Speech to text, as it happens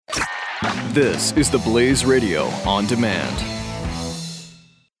This is the Blaze Radio on demand.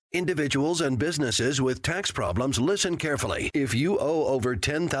 Individuals and businesses with tax problems, listen carefully. If you owe over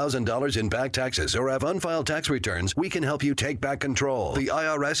 $10,000 in back taxes or have unfiled tax returns, we can help you take back control. The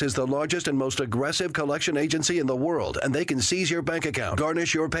IRS is the largest and most aggressive collection agency in the world, and they can seize your bank account,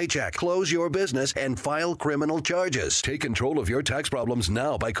 garnish your paycheck, close your business, and file criminal charges. Take control of your tax problems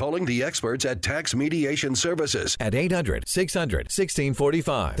now by calling the experts at Tax Mediation Services at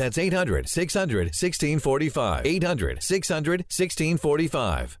 800-600-1645. That's 800-600-1645.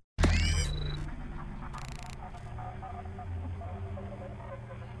 800-600-1645.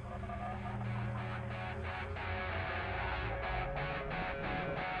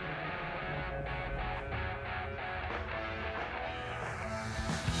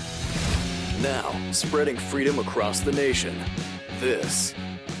 Now, spreading freedom across the nation. This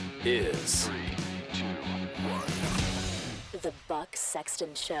is 3, 2, 1. The Buck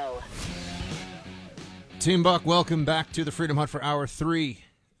Sexton Show. Team Buck, welcome back to the Freedom Hunt for Hour 3.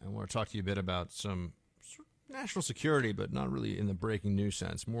 I want to talk to you a bit about some national security, but not really in the breaking news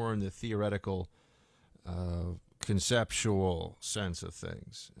sense, more in the theoretical, conceptual sense of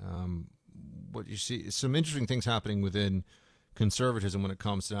things. What you see is some interesting things happening within conservatism when it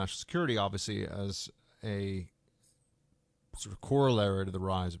comes to national security, obviously, as a sort of corollary to the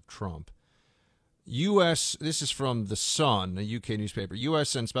rise of Trump. U.S., this is from The Sun, a UK newspaper.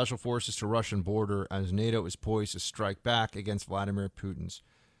 U.S. sends special forces to Russian border as NATO is poised to strike back against Vladimir Putin's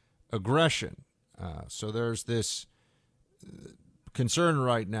aggression. So there's this concern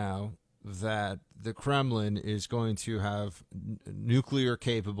right now that the Kremlin is going to have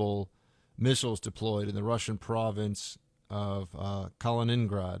nuclear-capable missiles deployed in the Russian province of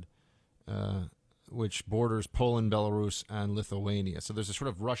Kaliningrad, which borders Poland, Belarus, and Lithuania. So there's a sort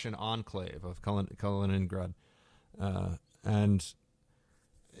of Russian enclave of Kaliningrad. And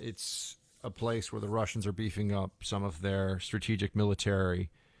it's a place where the Russians are beefing up some of their strategic military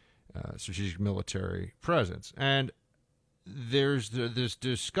presence. And there's this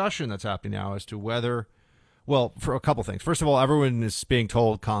discussion that's happening now as to whether, well, for a couple things. First of all, everyone is being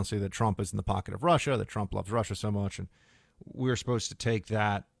told constantly that Trump is in the pocket of Russia, that Trump loves Russia so much, and we're supposed to take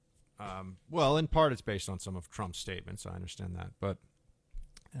that. Well, in part, it's based on some of Trump's statements. I understand that. But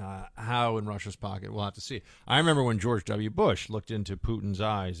how in Russia's pocket, we'll have to see. I remember when George W. Bush looked into Putin's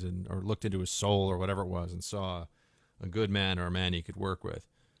eyes or looked into his soul or whatever it was and saw a good man or a man he could work with.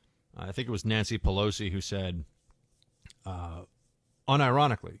 I think it was Nancy Pelosi who said,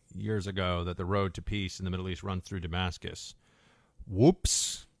 unironically, years ago, that the road to peace in the Middle East runs through Damascus.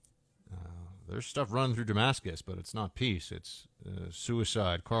 Whoops. There's stuff running through Damascus, but it's not peace. It's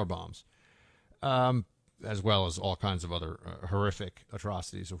suicide, car bombs, as well as all kinds of other horrific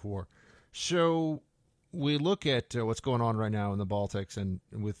atrocities of war. So we look at what's going on right now in the Baltics and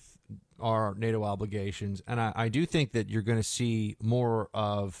with our NATO obligations, and I do think that you're going to see more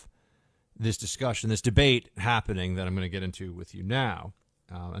of this discussion, this debate happening that I'm going to get into with you now,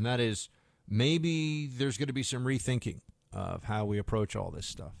 and that is maybe there's going to be some rethinking of how we approach all this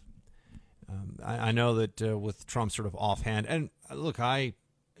stuff. I know that with Trump sort of offhand, and look,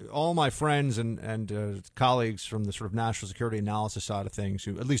 all my friends and colleagues from the sort of national security analysis side of things,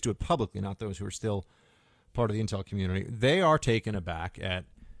 who at least do it publicly, not those who are still part of the intel community, they are taken aback at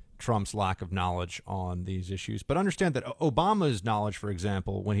Trump's lack of knowledge on these issues. But understand that Obama's knowledge, for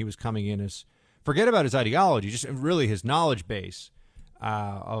example, when he was coming in, forget about his ideology, just really his knowledge base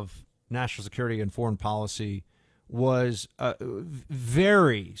of national security and foreign policy was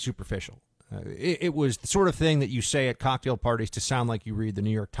very superficial. It was the sort of thing that you say at cocktail parties to sound like you read the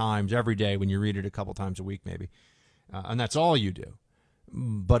New York Times every day when you read it a couple times a week, maybe. And that's all you do.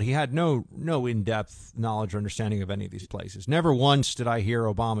 But he had no in-depth knowledge or understanding of any of these places. Never once did I hear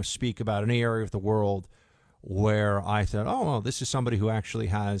Obama speak about any area of the world where I thought, oh, well, this is somebody who actually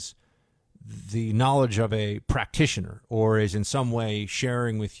has the knowledge of a practitioner or is in some way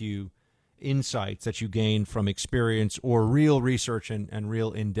sharing with you insights that you gain from experience or real research and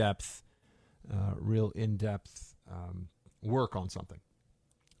real in-depth work on something.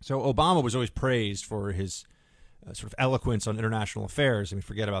 So Obama was always praised for his sort of eloquence on international affairs. I mean,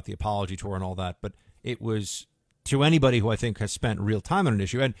 forget about the apology tour and all that, but it was to anybody who I think has spent real time on an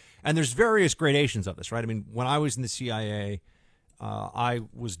issue. And there's various gradations of this, right? I mean, when I was in the CIA, I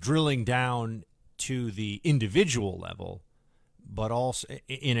was drilling down to the individual level, but also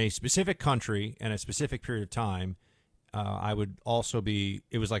in a specific country and a specific period of time. I would also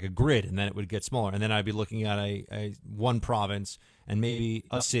it was like a grid, and then it would get smaller. And then I'd be looking at a one province and maybe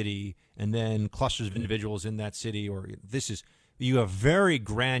a city, and then clusters of individuals in that city. Or you have very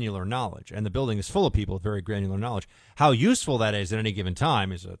granular knowledge, and the building is full of people with very granular knowledge. How useful that is at any given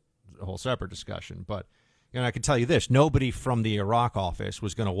time is a whole separate discussion. But I can tell you this: nobody from the Iraq office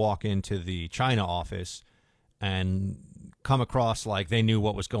was going to walk into the China office and come across like they knew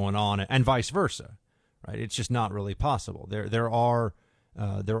what was going on, and vice versa. Right? It's just not really possible. There are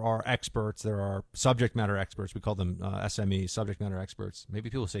experts. There are subject matter experts. We call them SME, subject matter experts. Maybe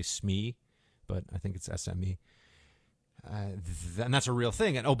people say SME, but I think it's SME. And that's a real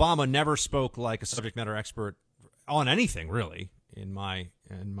thing. And Obama never spoke like a subject matter expert on anything, really, in my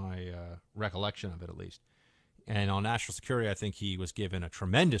recollection of it, at least. And on national security, I think he was given a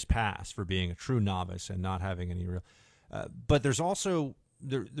tremendous pass for being a true novice and not having any real. But there's also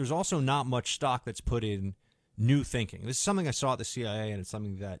not much stock that's put in new thinking. This is something I saw at the CIA, and it's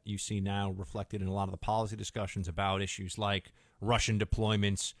something that you see now reflected in a lot of the policy discussions about issues like Russian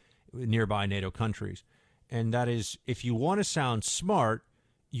deployments in nearby NATO countries. And that is, if you want to sound smart,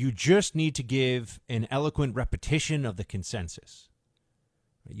 you just need to give an eloquent repetition of the consensus.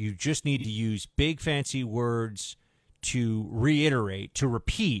 You just need to use big fancy words to reiterate, to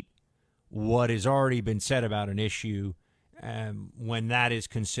repeat what has already been said about an issue when that is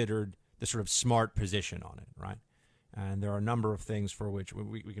considered the sort of smart position on it, right? And there are a number of things for which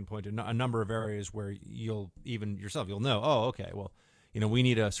we can point to a number of areas where you'll know, oh, okay, well, we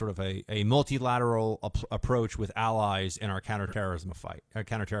need a sort of a multilateral approach with allies in our counterterrorism fight.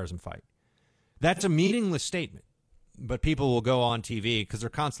 That's a meaningless statement, but people will go on TV because they're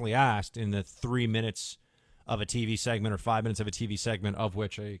constantly asked in the 3 minutes of a TV segment or 5 minutes of a TV segment of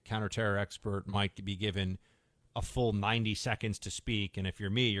which a counterterror expert might be given a full 90 seconds to speak. And if you're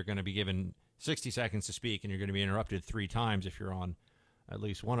me, you're going to be given 60 seconds to speak, and you're going to be interrupted 3 times if you're on at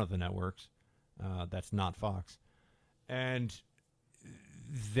least one of the networks. That's not Fox. And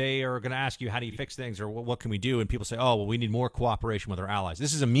they are going to ask you, how do you fix things, or what can we do? And people say, oh, well, we need more cooperation with our allies.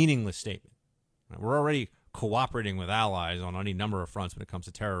 This is a meaningless statement. We're already cooperating with allies on any number of fronts when it comes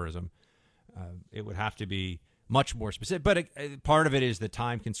to terrorism. It would have to be much more specific. But part of it is the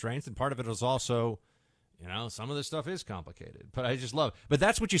time constraints, and part of it is also, some of this stuff is complicated. But I just love it. But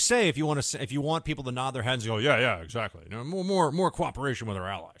that's what you say if you want people to nod their heads and go, yeah, exactly. More cooperation with our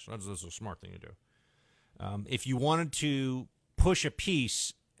allies. That's a smart thing to do. If you wanted to push a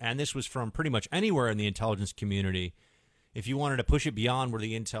piece, and this was from pretty much anywhere in the intelligence community, if you wanted to push it beyond where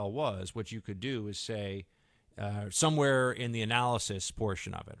the intel was, what you could do is say somewhere in the analysis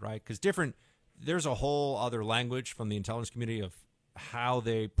portion of it, right? Because there's a whole other language from the intelligence community of how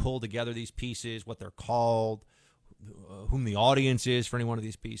they pull together these pieces, what they're called, whom the audience is for any one of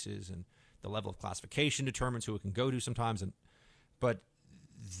these pieces, and the level of classification determines who it can go to sometimes. But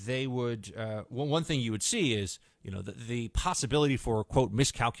they would one thing you would see is the possibility for, quote,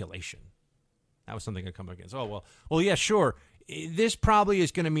 miscalculation. That was something I'd come against. Oh, well, yeah, sure. This probably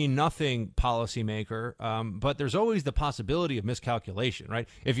is going to mean nothing, policymaker, but there's always the possibility of miscalculation, right?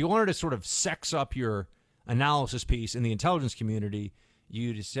 If you wanted to sort of sex up your analysis piece in the intelligence community,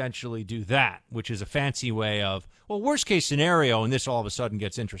 you'd essentially do that, which is a fancy way of, well, worst case scenario, and this all of a sudden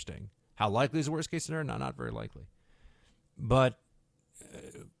gets interesting. How likely is the worst case scenario? No, not very likely. But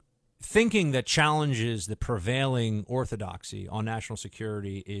thinking that challenges the prevailing orthodoxy on national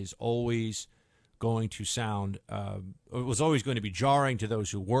security is always going to sound, it was always going to be jarring to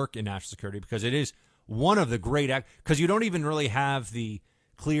those who work in national security, because it is one of the great, because you don't even really have the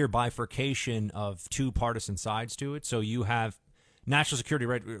clear bifurcation of two partisan sides to it. So you have national security,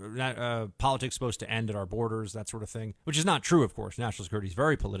 right? Politics supposed to end at our borders, that sort of thing, which is not true, of course. National security is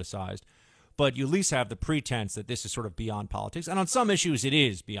very politicized. But you at least have the pretense that this is sort of beyond politics. And on some issues, it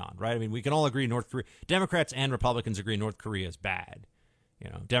is beyond, right? I mean, we can all agree North Korea, Democrats and Republicans agree North Korea is bad.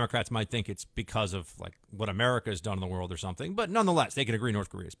 Democrats might think it's because of like what America has done in the world or something, but nonetheless, they can agree North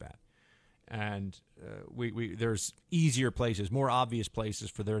Korea is bad. And there's easier places, more obvious places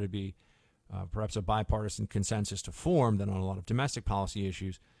for there to be perhaps a bipartisan consensus to form than on a lot of domestic policy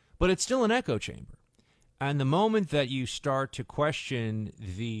issues. But it's still an echo chamber. And the moment that you start to question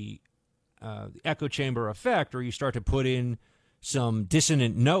the echo chamber effect, or you start to put in some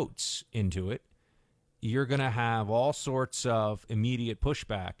dissonant notes into it, you're going to have all sorts of immediate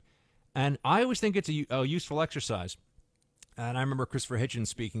pushback. And I always think it's a useful exercise. And I remember Christopher Hitchens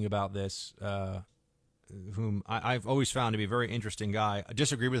speaking about this, whom I've always found to be a very interesting guy. I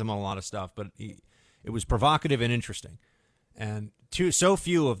disagree with him on a lot of stuff, but it was provocative and interesting. And so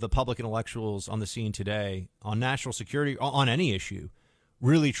few of the public intellectuals on the scene today on national security, on any issue,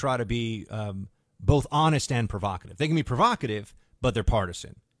 really try to be both honest and provocative. They can be provocative, but they're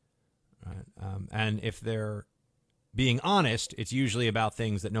partisan. Right? And if they're being honest, it's usually about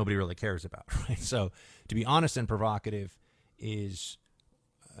things that nobody really cares about. Right? So to be honest and provocative is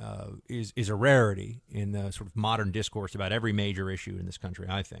a rarity in the sort of modern discourse about every major issue in this country,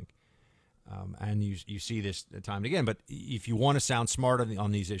 I think. And you see this time and again. But if you want to sound smart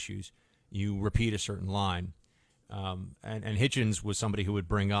on these issues, you repeat a certain line. And Hitchens was somebody who would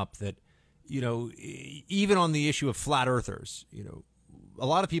bring up that, even on the issue of flat earthers, a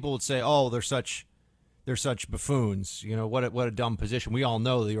lot of people would say, oh, they're such buffoons. What a dumb position. We all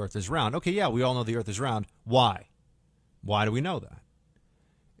know the earth is round. Okay, yeah, we all know the earth is round. Why? Why do we know that?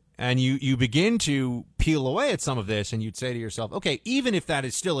 And you begin to peel away at some of this, and you'd say to yourself, okay, even if that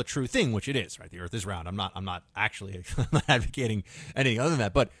is still a true thing, which it is, right? The earth is round. I'm not actually advocating anything other than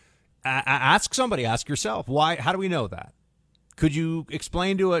that. But ask yourself, why? How do we know that? Could you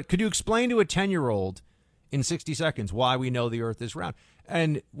explain to a 10-year-old in 60 seconds why we know the earth is round?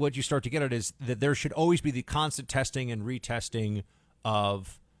 And what you start to get at is that there should always be the constant testing and retesting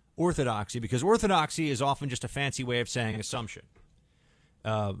of orthodoxy, because orthodoxy is often just a fancy way of saying assumption.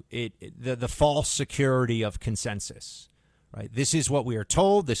 The false security of consensus, right? This is what we are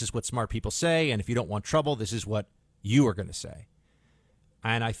told. This is what smart people say. And if you don't want trouble, this is what you are going to say.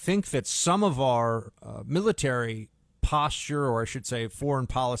 And I think that some of our military posture, or I should say foreign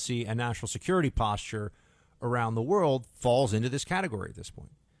policy and national security posture around the world, falls into this category at this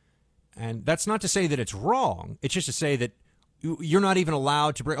point. And that's not to say that it's wrong. It's just to say that you're not even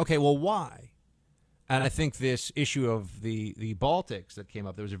allowed to bring, okay, well, why? And I think this issue of the Baltics that came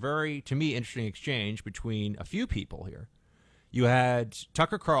up, there was a very, to me, interesting exchange between a few people here. You had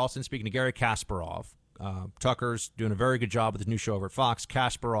Tucker Carlson speaking to Gary Kasparov. Tucker's doing a very good job with his new show over at Fox.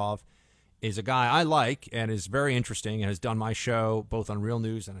 Kasparov is a guy I like and is very interesting and has done my show both on Real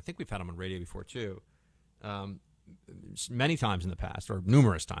News, and I think we've had him on radio before too, many times in the past, or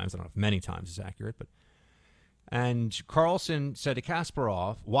numerous times. I don't know if many times is accurate, but. And Carlson said to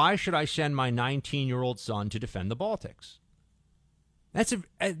Kasparov, why should I send my 19-year-old son to defend the Baltics? That's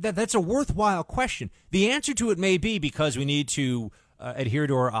a worthwhile question. The answer to it may be because we need to adhere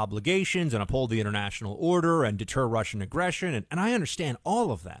to our obligations and uphold the international order and deter Russian aggression, and I understand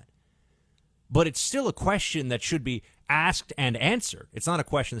all of that. But it's still a question that should be asked and answered. It's not a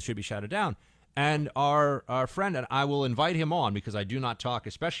question that should be shouted down. And our friend, and I will invite him on because I do not talk,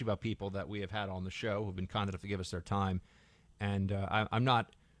 especially about people that we have had on the show who've been kind enough to give us their time. And I'm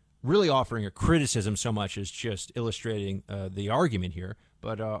not really offering a criticism so much as just illustrating the argument here.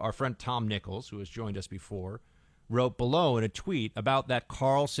 But our friend Tom Nichols, who has joined us before, wrote below in a tweet about that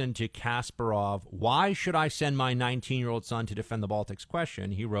Carlson to Kasparov, why should I send my 19-year-old son to defend the Baltics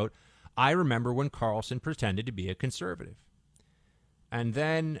question? He wrote, I remember when Carlson pretended to be a conservative. And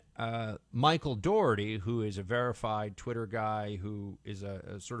then Michael Dougherty, who is a verified Twitter guy, who is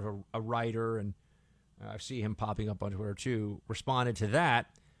a sort of a writer, and I see him popping up on Twitter too, responded to that.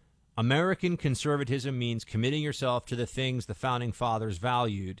 American conservatism means committing yourself to the things the founding fathers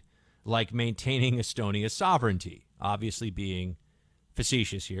valued, like maintaining Estonia's sovereignty, obviously being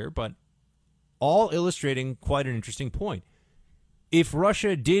facetious here, but all illustrating quite an interesting point. If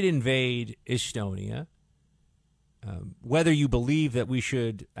Russia did invade Estonia, whether you believe that we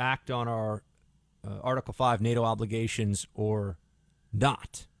should act on our Article 5 NATO obligations or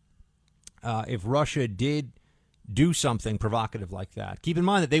not, if Russia did do something provocative like that, keep in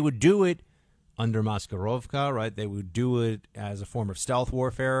mind that they would do it under Maskarovka, right? They would do it as a form of stealth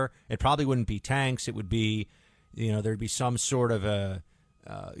warfare. It probably wouldn't be tanks. It would be, there'd be some sort of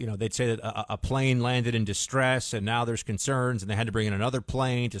they'd say that a plane landed in distress and now there's concerns and they had to bring in another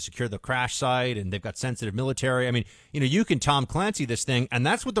plane to secure the crash site and they've got sensitive military. I mean, you can Tom Clancy this thing, and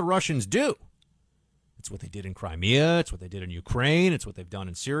that's what the Russians do. It's what they did in Crimea. It's what they did in Ukraine. It's what they've done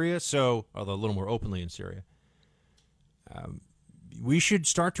in Syria. So, although a little more openly in Syria. We should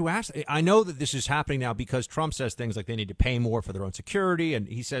start to ask. I know that this is happening now because Trump says things like they need to pay more for their own security, and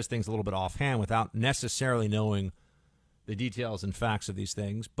he says things a little bit offhand without necessarily knowing the details and facts of these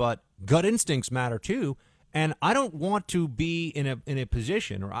things, but gut instincts matter too. And I don't want to be in a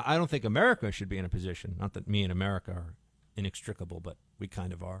position, or I don't think America should be in a position, not that me and America are inextricable, but we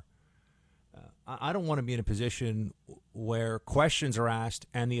kind of are. I don't want to be in a position where questions are asked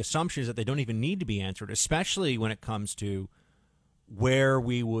and the assumption is that they don't even need to be answered, especially when it comes to where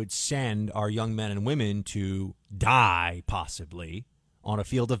we would send our young men and women to die, possibly, on a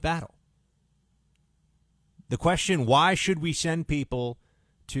field of battle. The question, why should we send people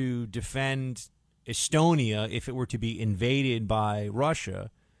to defend Estonia if it were to be invaded by Russia,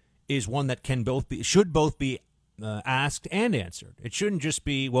 is one that should both be asked and answered. It shouldn't just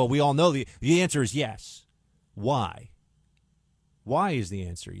be, well, we all know the answer is yes. Why? Why is the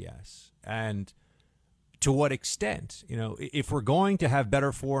answer yes? And to what extent? If we're going to have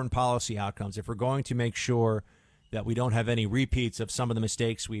better foreign policy outcomes, if we're going to make sure that we don't have any repeats of some of the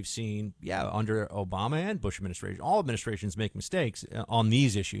mistakes we've seen, under Obama and Bush administration. All administrations make mistakes on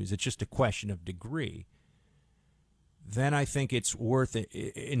these issues. It's just a question of degree. Then I think it's worth it,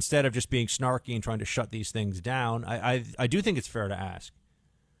 instead of just being snarky and trying to shut these things down. I do think it's fair to ask,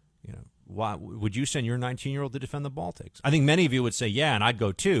 why would you send your 19-year-old to defend the Baltics? I think many of you would say, yeah, and I'd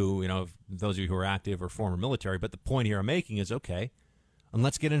go too, those of you who are active or former military. But the point here I'm making is, okay, and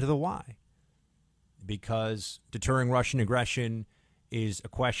let's get into the why. Because deterring Russian aggression is a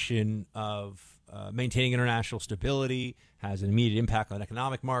question of maintaining international stability, has an immediate impact on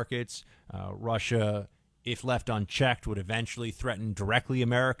economic markets. Russia, if left unchecked, would eventually threaten directly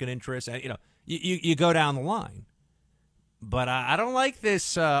American interests. You go down the line. But I don't like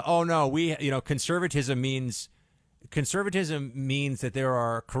this. Conservatism means that there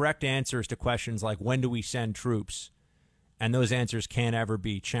are correct answers to questions like, when do we send troops? And those answers can't ever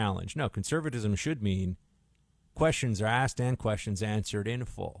be challenged. No, conservatism should mean questions are asked and questions answered in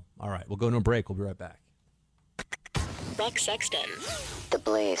full. All right, we'll go to a break. We'll be right back. Buck Sexton. The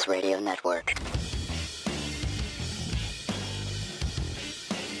Blaze Radio Network.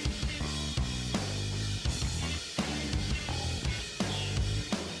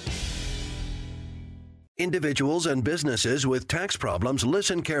 Individuals and businesses with tax problems,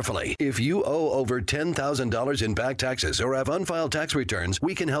 listen carefully. If you owe over $10,000 in back taxes or have unfiled tax returns,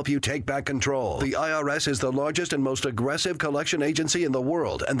 we can help you take back control. The IRS is the largest and most aggressive collection agency in the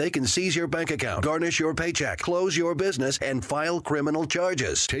world, and they can seize your bank account, garnish your paycheck, close your business, and file criminal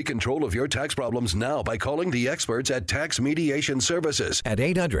charges. Take control of your tax problems now by calling the experts at Tax Mediation Services at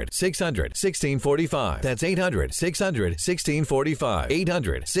 800-600-1645. That's 800-600-1645.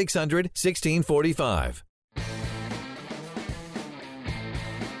 800-600-1645.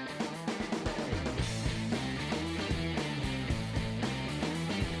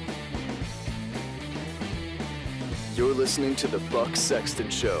 You're listening to the Buck Sexton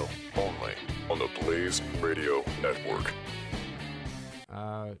Show. Only on the Blaze Radio Network.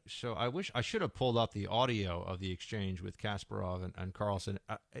 So I should have pulled up the audio of the exchange with Kasparov and Carlson.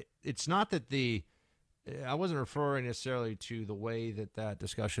 It's not that I wasn't referring necessarily to the way that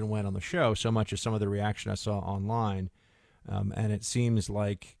discussion went on the show so much as some of the reaction I saw online. And it seems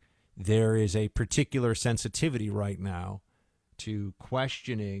like there is a particular sensitivity right now to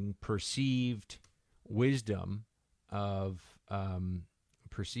questioning perceived wisdom of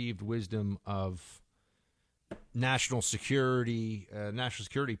national security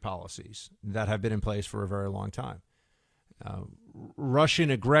policies that have been in place for a very long time. Russian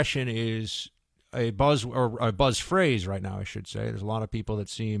aggression is a buzz phrase right now, I should say. There's a lot of people that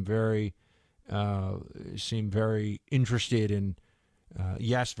seem very interested in,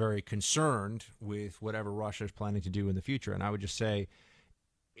 very concerned with whatever Russia is planning to do in the future. And I would just say,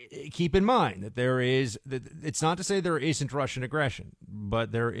 keep in mind that it's not to say there isn't Russian aggression,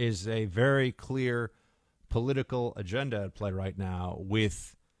 but there is a very clear political agenda at play right now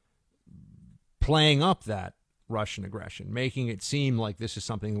with playing up that Russian aggression, making it seem like this is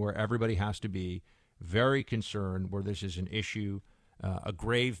something where everybody has to be very concerned, where this is an issue, a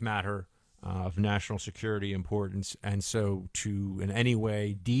grave matter of national security importance, and so to in any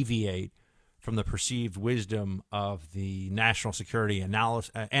way deviate from the perceived wisdom of the national security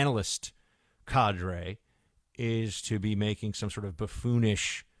analyst cadre is to be making some sort of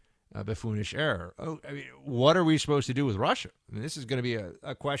buffoonish error. What are we supposed to do with Russia? This is going to be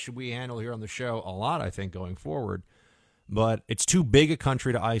a question we handle here on the show a lot, I think, going forward. But it's too big a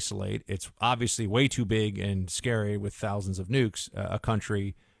country to isolate. It's obviously way too big and scary with thousands of nukes, a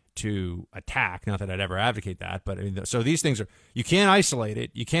country to attack. Not that I'd ever advocate that, but so these things you can't isolate it,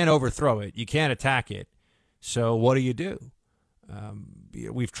 you can't overthrow it, you can't attack it. So what do?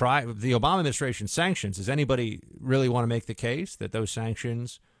 We've tried the Obama administration sanctions. Does anybody really want to make the case that those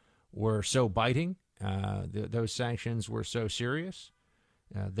sanctions were so biting? Those sanctions were so serious?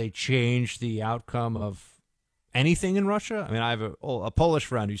 They changed the outcome of anything in Russia? I mean, I have a Polish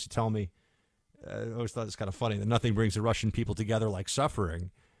friend who used to tell me, I always thought it's kind of funny, that nothing brings the Russian people together like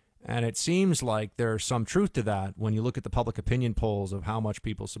suffering. And it seems like there's some truth to that when you look at the public opinion polls of how much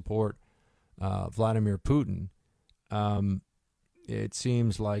people support Vladimir Putin. It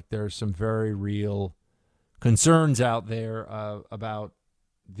seems like there's some very real concerns out there about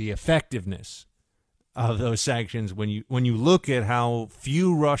the effectiveness of those sanctions. When you look at how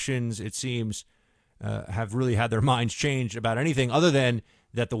few Russians, it seems, have really had their minds changed about anything other than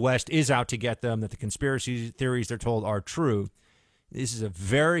that the West is out to get them, that the conspiracy theories they're told are true. This is a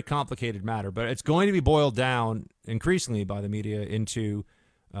very complicated matter, but it's going to be boiled down increasingly by the media into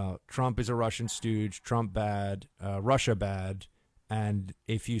Trump is a Russian stooge, Trump bad, Russia bad, And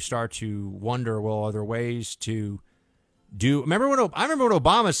if you start to wonder, well, are there ways to do? I remember when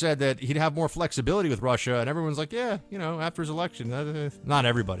Obama said that he'd have more flexibility with Russia, and everyone's like, yeah, after his election, not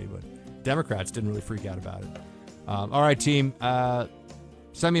everybody, but Democrats didn't really freak out about it. All right, team,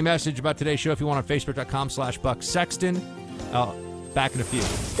 send me a message about today's show if you want on Facebook.com/Buck Sexton. Back in a few.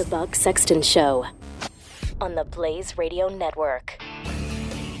 The Buck Sexton Show on the Blaze Radio Network.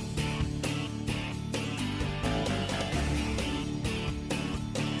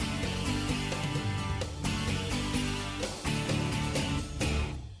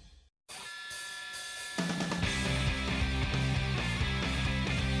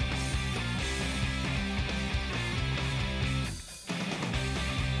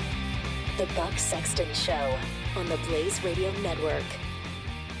 The Buck Sexton Show on the Blaze Radio Network.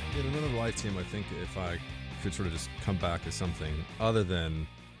 In another life, team, I think if I could sort of just come back to something other than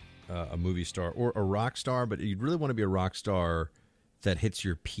a movie star or a rock star, but you'd really want to be a rock star that hits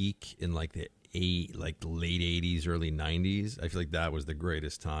your peak in like the late 80s, early 90s. I feel like that was the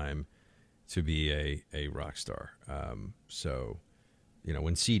greatest time to be a rock star. So,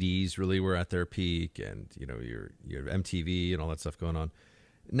 when CDs really were at their peak and, you have MTV and all that stuff going on.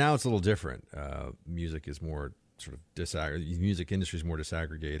 Now it's a little different. Music is more sort of music industry is more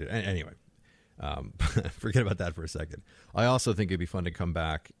disaggregated. Anyway, forget about that for a second. I also think it'd be fun to come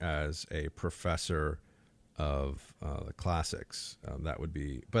back as a professor of the classics.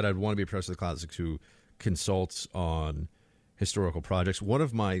 But I'd want to be a professor of the classics who consults on historical projects. One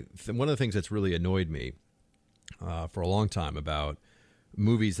of the things that's really annoyed me for a long time about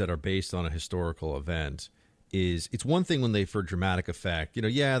movies that are based on a historical event is it's one thing when they, for dramatic effect, they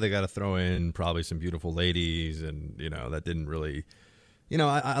got to throw in probably some beautiful ladies and, that didn't really,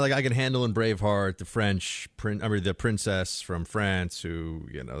 I can handle in Braveheart, the princess from France who,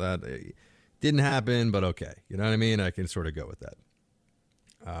 that didn't happen, but okay. You know what I mean? I can sort of go with that.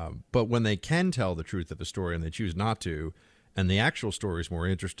 But when they can tell the truth of the story and they choose not to, and the actual story is more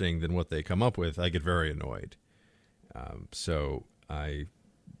interesting than what they come up with, I get very annoyed. So I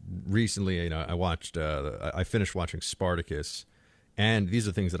recently, I finished watching Spartacus, and these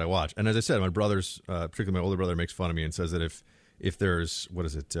are things that I watch. And as I said, my brothers, particularly my older brother, makes fun of me and says that if there's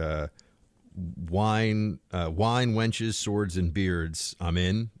wine, wenches, swords, and beards, I'm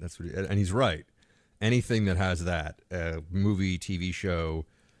in. That's what, and he's right. Anything that has that movie, TV show,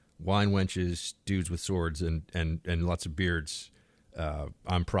 wine, wenches, dudes with swords, and lots of beards,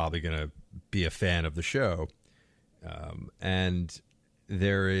 I'm probably gonna be a fan of the show. And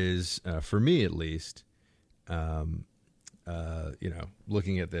there is, for me at least,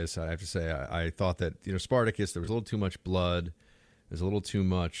 looking at this, I have to say I thought that Spartacus, there was a little too much blood, there's a little too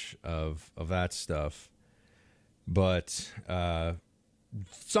much of that stuff, but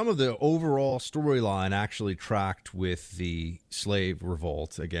some of the overall storyline actually tracked with the slave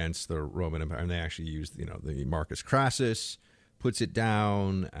revolt against the Roman Empire, and they actually used the Marcus Crassus puts it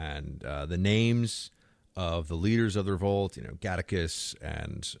down, and the names of the leaders of the revolt, Gattacus,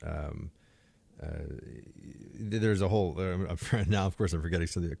 and there's a whole. Now, of course, I'm forgetting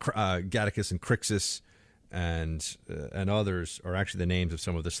something. Gattacus and Crixus, and others are actually the names of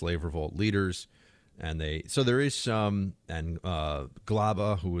some of the slave revolt leaders, and there is some, and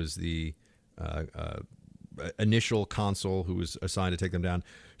Glaba, who was the initial consul who was assigned to take them down.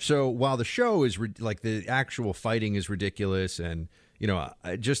 So while the show is the actual fighting is ridiculous, and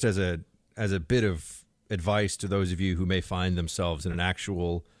just as a bit of advice to those of you who may find themselves in an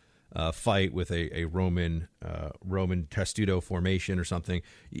actual fight with a Roman testudo formation or something,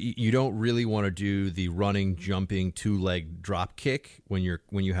 you don't really want to do the running, jumping, two-leg drop kick when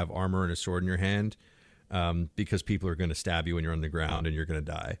you have armor and a sword in your hand, because people are going to stab you when you're on the ground and you're going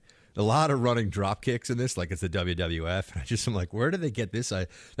to die. A lot of running drop kicks in this, like it's the WWF. And I'm like, where did they get this?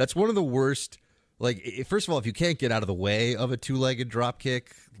 That's one of the worst. Like, first of all, if you can't get out of the way of a two-legged drop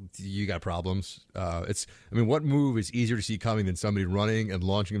kick, you got problems. What move is easier to see coming than somebody running and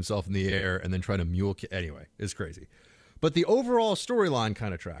launching himself in the air and then trying to mule kick? Anyway, it's crazy. But the overall storyline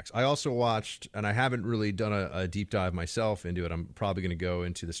kind of tracks. I also watched, and I haven't really done a deep dive myself into it. I'm probably going to go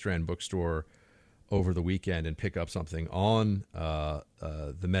into the Strand bookstore over the weekend and pick up something on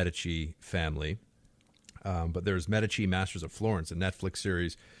the Medici family. But there's Medici Masters of Florence, a Netflix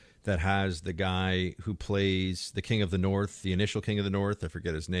series that has the guy who plays the King of the North, the initial King of the North. I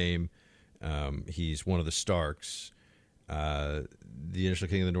forget his name. He's one of the Starks, the initial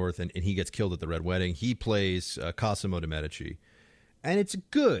King of the North, and he gets killed at the Red Wedding. He plays Cosimo de' Medici. And it's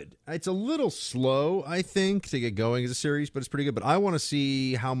good. It's a little slow, I think, to get going as a series, but it's pretty good. But I want to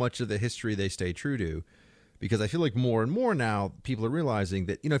see how much of the history they stay true to, because I feel like more and more now people are realizing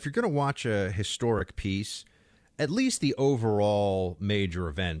that, if you're going to watch a historic piece, at least the overall major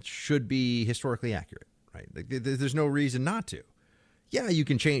events should be historically accurate, right? There's no reason not to. Yeah, you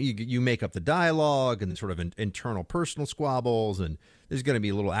can change, you make up the dialogue and the sort of internal personal squabbles, and there's going to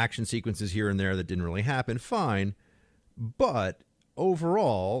be little action sequences here and there that didn't really happen. Fine. But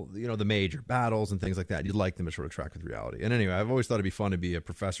overall, the major battles and things like that, you'd like them to sort of track with reality. And anyway, I've always thought it'd be fun to be a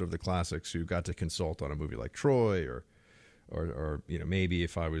professor of the classics who got to consult on a movie like Troy, or maybe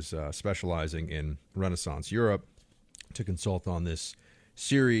if I was specializing in Renaissance Europe, to consult on this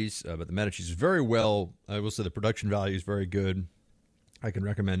series. But the Medicis is very well. I will say the production value is very good. I can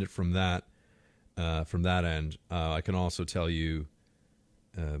recommend it from that end. I can also tell you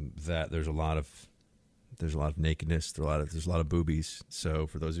that there's a lot of nakedness. There's a lot of boobies. So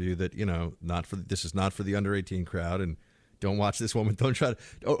for those of you that this is not for the under 18 crowd, and don't watch this one. Don't try to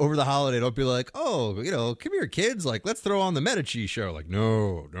over the holiday. Don't be like, oh, come here, kids. Like, let's throw on the Medici show. Like,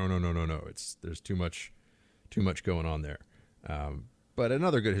 no. There's too much going on there. But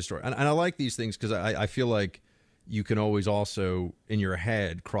another good history, and I like these things because I feel like you can always also in your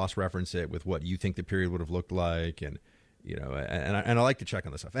head cross-reference it with what you think the period would have looked like, and I like to check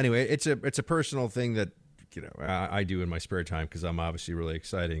on this stuff. Anyway, it's a personal thing that I do in my spare time because I'm obviously really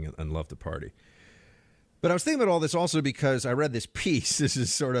exciting and love to party. But I was thinking about all this also because I read this piece. This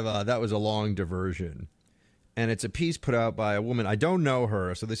is sort of that was a long diversion, and it's a piece put out by a woman. I don't know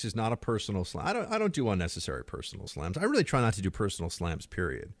her, so this is not a personal slam. I don't do unnecessary personal slams. I really try not to do personal slams.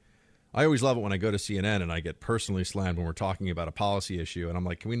 Period. I always love it when I go to CNN and I get personally slammed when we're talking about a policy issue, and I'm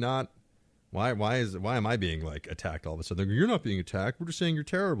like, can we not? Why am I being like attacked all of a sudden? You're not being attacked. We're just saying you're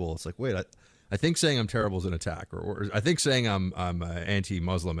terrible. It's like, wait, I think saying I'm terrible is an attack, or I think saying I'm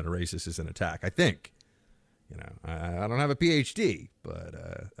anti-Muslim and a racist is an attack. I think, I don't have a PhD, but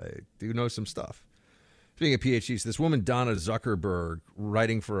I do know some stuff. Speaking of PhDs, this woman Donna Zuckerberg,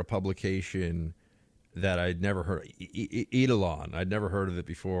 writing for a publication that I'd never heard, Eidolon. I'd never heard of it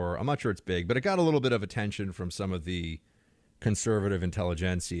before. I'm not sure it's big, but it got a little bit of attention from some of the conservative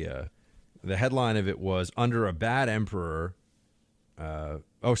intelligentsia. The headline of it was, Under a Bad Emperor. How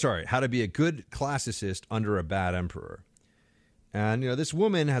to be a good classicist under a bad emperor. And, this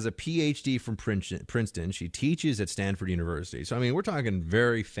woman has a PhD from Princeton. She teaches at Stanford University. So, we're talking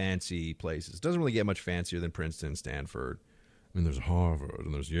very fancy places. It doesn't really get much fancier than Princeton, Stanford. There's Harvard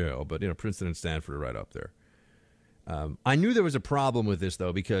and there's Yale, but, Princeton and Stanford are right up there. I knew there was a problem with this,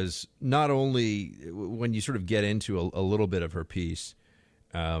 though, because not only when you sort of get into a little bit of her piece,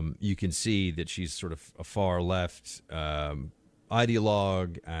 you can see that she's sort of a far left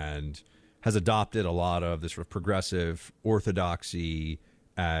ideologue and has adopted a lot of this sort of progressive orthodoxy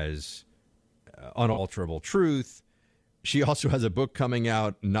as unalterable truth. She also has a book coming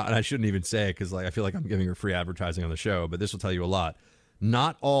out, and I shouldn't even say it because I feel like I'm giving her free advertising on the show, but this will tell you a lot.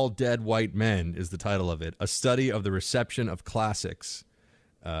 Not All Dead White Men is the title of it. A study of the reception of classics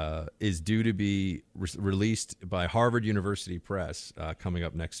is due to be released by Harvard University Press coming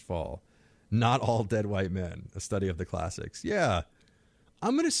up next fall. Not All Dead White Men, a study of the classics. Yeah.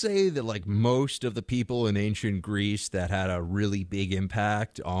 I'm going to say that most of the people in ancient Greece that had a really big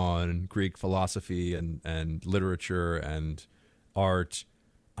impact on Greek philosophy and literature and art,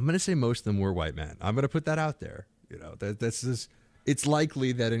 I'm going to say most of them were white men. I'm going to put that out there. It's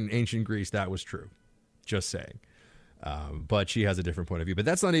likely that in ancient Greece that was true. Just saying. But she has a different point of view. But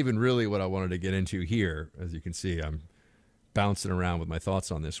that's not even really what I wanted to get into here. As you can see, I'm bouncing around with my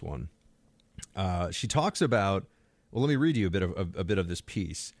thoughts on this one. She talks about, well, let me read you a bit of this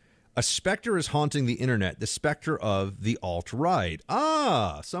piece. A specter is haunting the internet, the specter of the alt-right.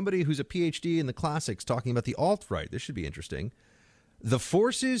 Somebody who's a PhD in the classics talking about the alt-right. This should be interesting. The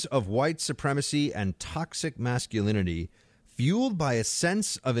forces of white supremacy and toxic masculinity, fueled by a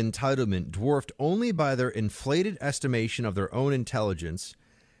sense of entitlement dwarfed only by their inflated estimation of their own intelligence,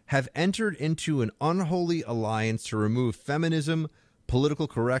 have entered into an unholy alliance to remove feminism, political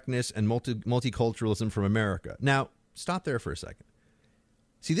correctness, and multiculturalism from America. Now, stop there for a second.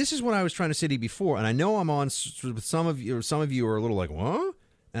 See, this is what I was trying to say to you before, and I know I'm on with some of you are a little like, what?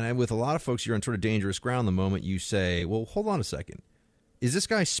 And with a lot of folks, you're on sort of dangerous ground the moment you say, well, hold on a second. Is this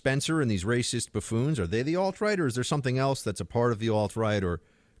guy Spencer and these racist buffoons, are they the alt-right, or is there something else that's a part of the alt-right? Or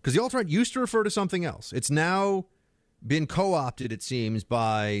because the alt-right used to refer to something else. It's now been co-opted, it seems,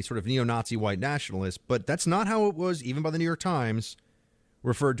 by sort of neo-Nazi white nationalists, but that's not how it was, even by the New York Times,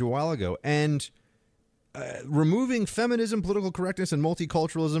 referred to a while ago. And removing feminism, political correctness, and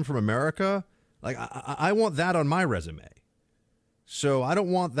multiculturalism from America, I want that on my resume. So I don't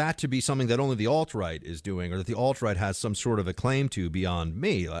want that to be something that only the alt-right is doing, or that the alt-right has some sort of a claim to beyond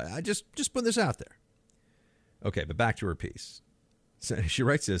me. I just put this out there. Okay, but back to her piece. So she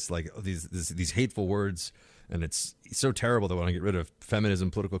writes this these hateful words And it's so terrible that when I get rid of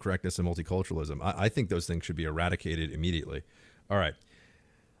feminism, political correctness, and multiculturalism, I think those things should be eradicated immediately. All right.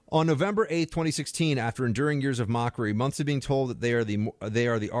 On November 8th, 2016, after enduring years of mockery, months of being told that they are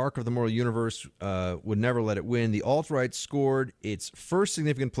the arc of the moral universe, would never let it win, the alt-right scored its first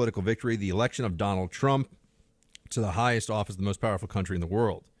significant political victory, the election of Donald Trump to the highest office of the most powerful country in the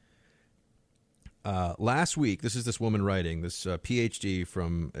world. Last week, this woman writing, this PhD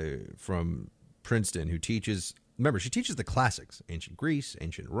from Princeton, who teaches, remember, she teaches the classics, ancient Greece,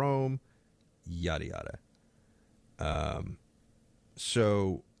 ancient Rome, yada, yada.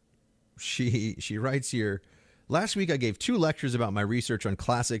 So she writes here, last week I gave 2 lectures about my research on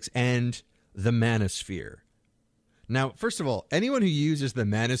classics and the manosphere. Now, first of all, anyone who uses the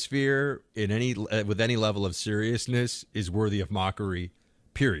manosphere with any level of seriousness is worthy of mockery,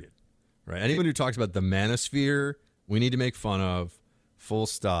 period. Right? Anyone who talks about the manosphere, we need to make fun of, full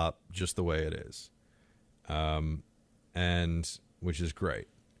stop, just the way it is. And which is great.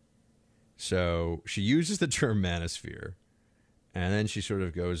 So she uses the term manosphere. And then she sort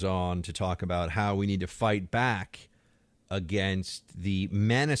of goes on to talk about how we need to fight back against the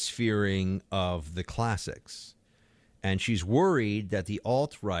manospheering of the classics. And she's worried that the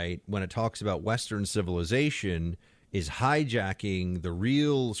alt-right, when it talks about Western civilization, is hijacking the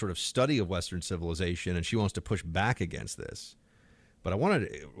real sort of study of Western civilization, and she wants to push back against this. But I wanted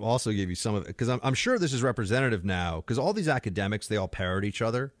to also give you some of it, because I'm sure this is representative now, because all these academics, they all parrot each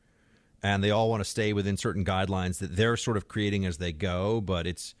other. And they all want to stay within certain guidelines that they're sort of creating as they go. But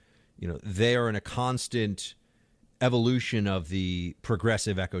it's, they are in a constant evolution of the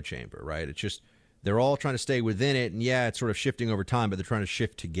progressive echo chamber, right? It's just they're all trying to stay within it. And yeah, it's sort of shifting over time, but they're trying to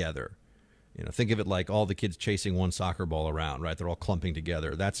shift together. Think of it like all the kids chasing one soccer ball around, right? They're all clumping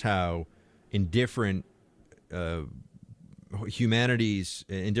together. That's how in different humanities,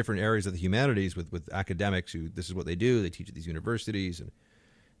 in different areas of the humanities with academics who this is what they do. They teach at these universities and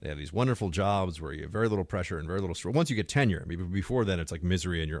they have these wonderful jobs where you have very little pressure and very little stress. Once you get tenure, before then it's like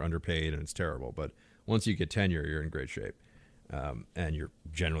misery and you're underpaid and it's terrible. But once you get tenure, you're in great shape. And you're,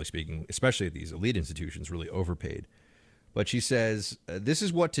 generally speaking, especially at these elite institutions, really overpaid. But she says, this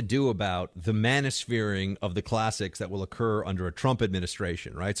is what to do about the manosphering of the classics that will occur under a Trump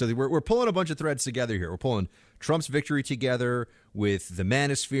administration, right? So we're pulling a bunch of threads together here. We're pulling Trump's victory together with the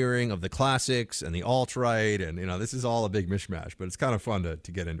manosphering of the classics and the alt-right. And, this is all a big mishmash, but it's kind of fun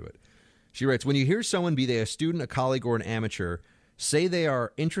to get into it. She writes, when you hear someone, be they a student, a colleague, or an amateur, say they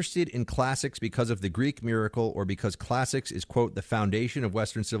are interested in classics because of the Greek miracle or because classics is, quote, the foundation of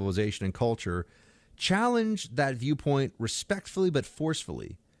Western civilization and culture, challenge that viewpoint respectfully but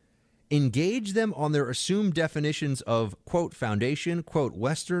forcefully. Engage them on their assumed definitions of, quote, foundation, quote,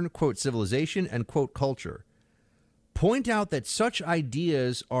 Western, quote, civilization, and, quote, culture. Point out that such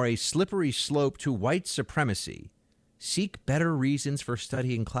ideas are a slippery slope to white supremacy. Seek better reasons for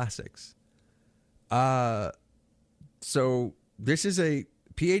studying classics. So this is a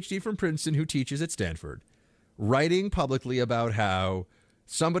PhD from Princeton who teaches at Stanford, writing publicly about how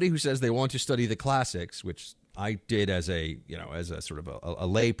somebody who says they want to study the classics, which I did as a sort of a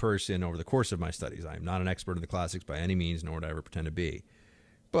lay person over the course of my studies. I am not an expert in the classics by any means, nor would I ever pretend to be.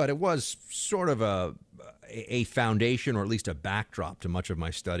 But it was sort of a foundation, or at least a backdrop to much of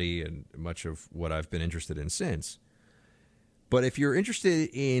my study and much of what I've been interested in since. But if you're interested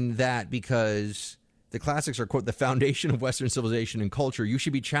in that because the classics are, quote, the foundation of Western civilization and culture, you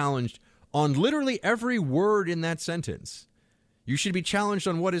should be challenged on literally every word in that sentence. You should be challenged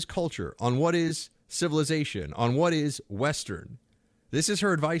on what is culture, on what is civilization, on what is Western. This is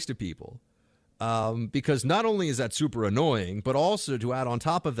her advice to people. Because not only is that super annoying, but also to add on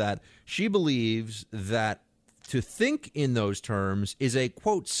top of that, she believes that to think in those terms is a,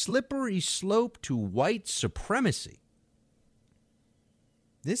 quote, slippery slope to white supremacy.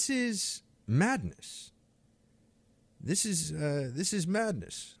 This is madness. This is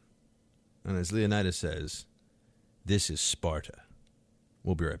madness. And as Leonidas says, this is Sparta.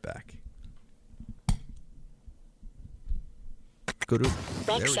 We'll be right back.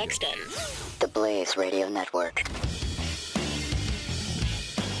 Buck Sexton. The Blaze Radio Network.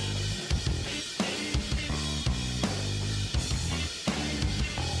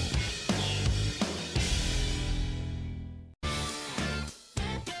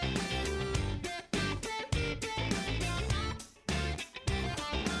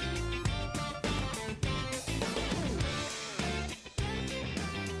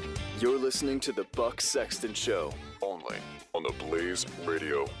 You're listening to the Buck Sexton Show. Only on the Blaze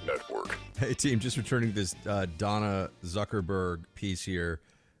Radio Network. Hey, team, just returning this Donna Zuckerberg piece here.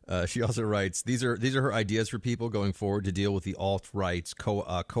 She also writes, these are her ideas for people going forward to deal with the alt-right's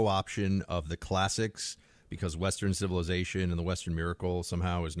co-option of the classics because Western civilization and the Western miracle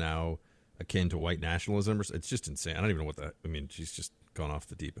somehow is now akin to white nationalism. It's just insane. I don't even know what that. I mean, she's just gone off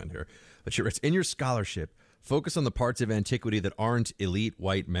the deep end here. But she writes, in your scholarship, focus on the parts of antiquity that aren't elite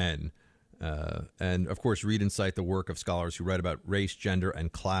white men. And, of course, read and cite the work of scholars who write about race, gender,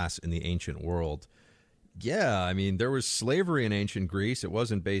 and class in the ancient world. Yeah, I mean, there was slavery in ancient Greece. It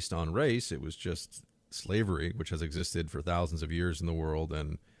wasn't based on race. It was just slavery, which has existed for thousands of years in the world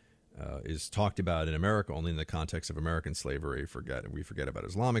and is talked about in America only in the context of American slavery. We forget about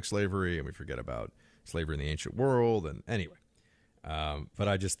Islamic slavery, and we forget about slavery in the ancient world. And anyway, but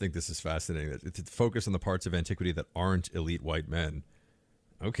I just think this is fascinating, that to focus on the parts of antiquity that aren't elite white men.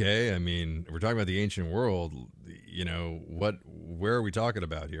 Okay, I mean, we're talking about the ancient world. You know, where are we talking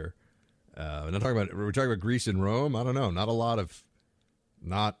about here? We're talking about Greece and Rome. I don't know. Not a lot of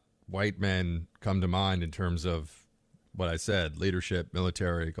not white men come to mind in terms of what I said: leadership,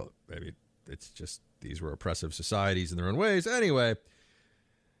 military. Maybe it's just these were oppressive societies in their own ways. Anyway,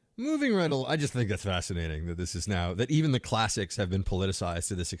 moving right along. I just think that's fascinating that this is now that even the classics have been politicized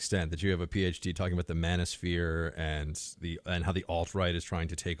to this extent. That you have a PhD talking about the manosphere and how the alt-right is trying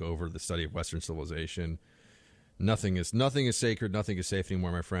to take over the study of Western civilization. Nothing is sacred. Nothing is safe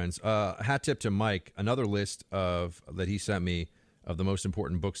anymore, my friends. Hat tip to Mike. Another list that he sent me of the most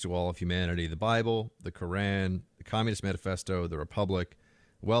important books to all of humanity: the Bible, the Quran, the Communist Manifesto, the Republic,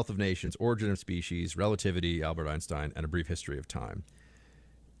 Wealth of Nations, Origin of Species, Relativity, Albert Einstein, and A Brief History of Time.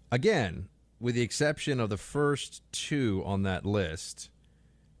 Again, with the exception of the first two on that list,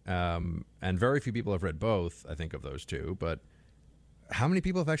 and very few people have read both, I think, of those two, but how many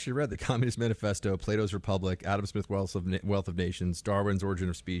people have actually read the Communist Manifesto, Plato's Republic, Adam Smith's Wealth of Nations, Darwin's Origin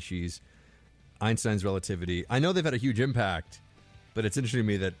of Species, Einstein's Relativity? I know they've had a huge impact, but it's interesting to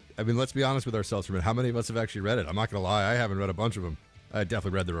me that, I mean, let's be honest with ourselves for a minute. How many of us have actually read it? I'm not going to lie. I haven't read a bunch of them. I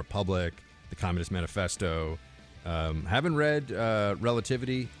definitely read the Republic, the Communist Manifesto, haven't read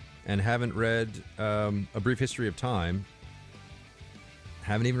Relativity, and haven't read A Brief History of Time.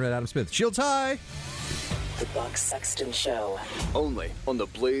 Haven't even read Adam Smith. Shields high! The Buck Sexton Show. Only on the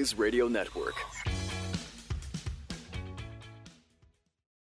Blaze Radio Network.